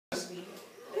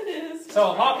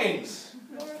So Hawkins,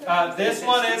 this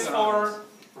one is for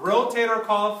rotator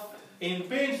cuff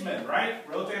impingement, right?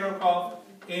 Rotator cuff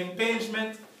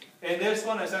impingement. And this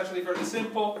one is actually very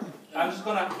simple. I'm just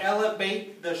going to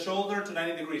elevate the shoulder to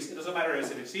 90 degrees. It doesn't matter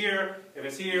if it's here, if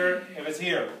it's here, if it's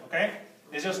here, okay?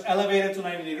 It's just elevated to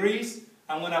 90 degrees.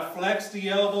 I'm going to flex the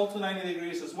elbow to 90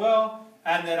 degrees as well.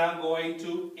 And then I'm going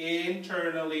to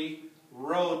internally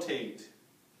rotate.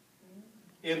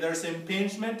 If there's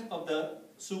impingement of the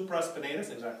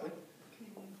supraspinatus, exactly,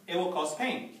 it will cause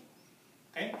pain.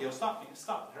 Okay? It'll stop.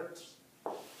 It hurts.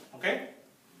 Okay?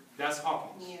 That's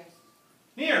Hawkins.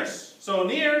 Nears. So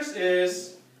Nears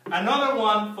is another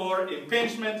one for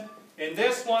impingement. In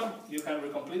this one, you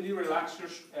can completely relax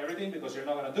everything because you're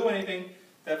not going to do anything.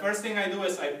 The first thing I do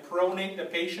is I pronate the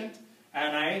patient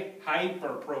and I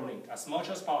hyperpronate as much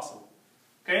as possible.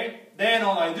 Okay? Then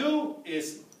all I do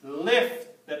is lift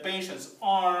the patient's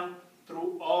arm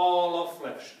through all of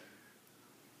flexion.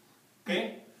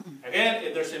 Okay? Again,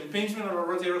 if there's impingement of a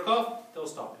rotator cuff, they'll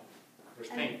stop it. There's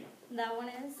pain. That one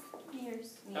is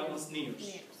Nears. That one's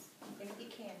Nears. Empty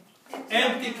can.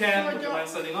 Empty can. Would you mind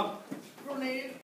setting up? Pronated.